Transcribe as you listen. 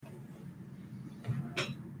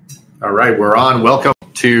All right, we're on. Welcome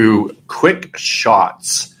to Quick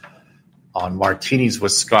Shots on Martinis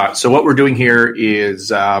with Scott. So what we're doing here is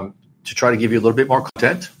to try to give you a little bit more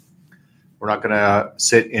content. We're not going to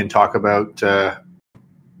sit and talk about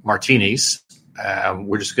martinis.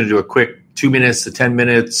 We're just going to do a quick 2 minutes to 10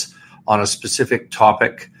 minutes on a specific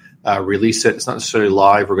topic, release it. It's not necessarily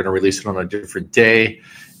live. We're going to release it on a different day.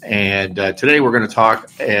 And today we're going to talk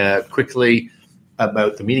quickly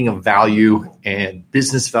about the meaning of value and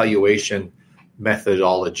business valuation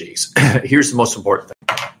methodologies. Here's the most important thing.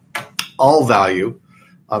 All value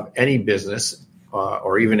of any business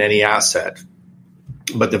or even any asset,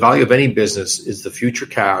 but the value of any business is the future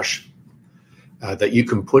cash that you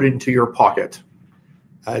can put into your pocket,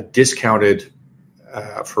 discounted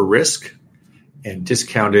for risk and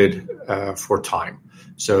discounted for time.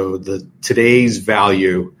 So the today's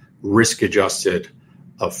value, risk adjusted,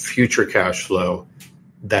 of future cash flow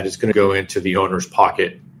that is going to go into the owner's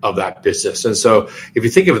pocket of that business. And so if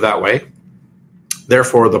you think of it that way,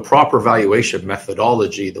 therefore the proper valuation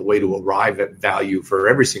methodology, the way to arrive at value for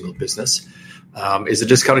every single business is a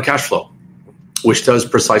discounted cash flow, which does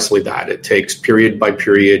precisely that. It takes period by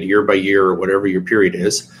period, year by year, or whatever your period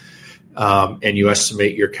is, and you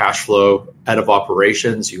estimate your cash flow out of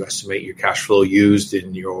operations, you estimate your cash flow used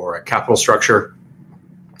in your capital structure,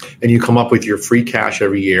 and you come up with your free cash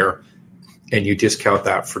every year, and you discount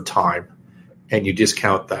that for time, and you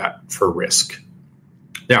discount that for risk.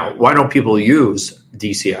 Now, why don't people use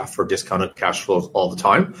DCF or discounted cash flow all the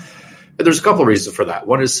time? And there's a couple of reasons for that.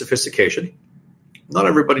 One is sophistication. Not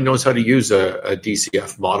everybody knows how to use a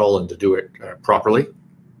DCF model and to do it properly.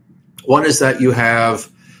 One is that you have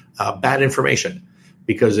bad information,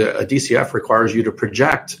 because a DCF requires you to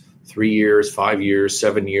project 3 years, 5 years,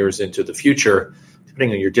 7 years into the future.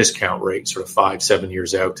 Depending on your discount rate, sort of 5-7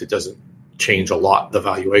 years out, it doesn't change a lot, the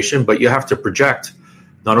valuation, but you have to project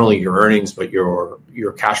not only your earnings, but your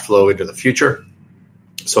cash flow into the future.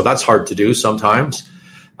 So that's hard to do sometimes.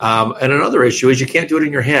 And another issue is you can't do it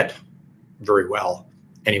in your head very well.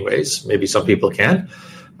 Anyways, maybe some people can.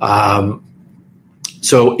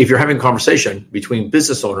 So if you're having a conversation between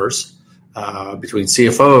business owners, between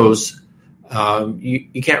CFOs,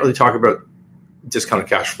 you can't really talk about discounted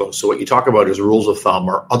cash flow. So what you talk about is rules of thumb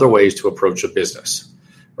or other ways to approach a business,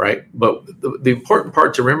 right? But the important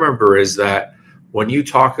part to remember is that when you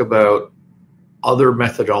talk about other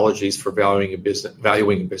methodologies for valuing a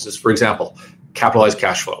business, for example, capitalized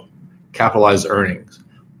cash flow, capitalized earnings,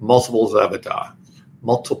 multiples of EBITDA,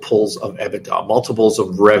 multiples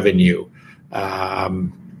of revenue,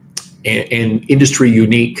 and industry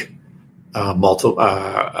unique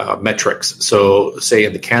metrics. So say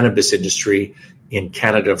in the cannabis industry in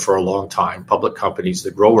Canada for a long time, public companies,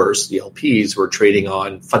 the growers, the LPs, were trading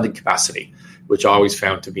on funding capacity, which I always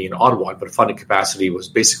found to be an odd one. But funding capacity was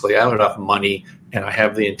basically, I have enough money and I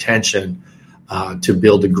have the intention to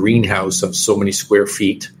build a greenhouse of so many square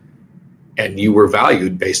feet, and you were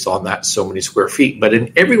valued based on that so many square feet. But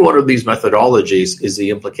in every one of these methodologies is the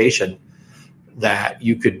implication that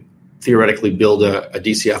you could theoretically build a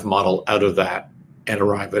DCF model out of that and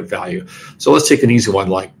arrive at value. So let's take an easy one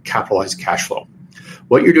like capitalized cash flow.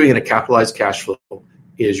 What you're doing in a capitalized cash flow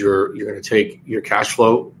is you're going to take your cash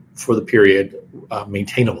flow for the period,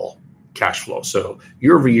 maintainable cash flow. So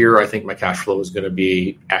year over year, I think my cash flow is going to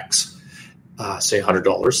be X, say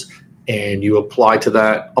 $100, and you apply to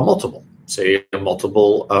that a multiple, say a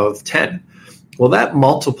multiple of 10. Well, that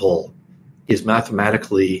multiple is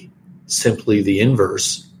mathematically simply the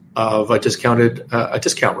inverse of a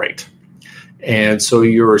discount rate. And so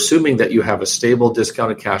you're assuming that you have a stable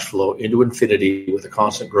discounted cash flow into infinity with a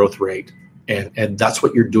constant growth rate. And that's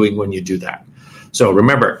what you're doing when you do that. So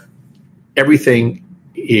remember, everything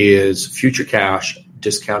is future cash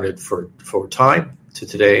discounted for time to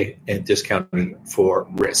today and discounted for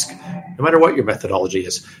risk, no matter what your methodology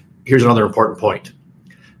is. Here's another important point.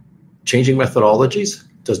 Changing methodologies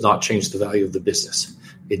does not change the value of the business.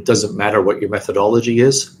 It doesn't matter what your methodology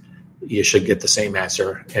is. You should get the same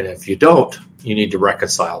answer. And if you don't, you need to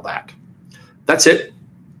reconcile that. That's it.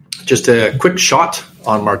 Just a quick shot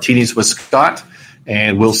on Martinis with Scott.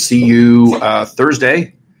 And we'll see you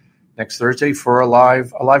next Thursday for a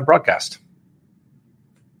live broadcast.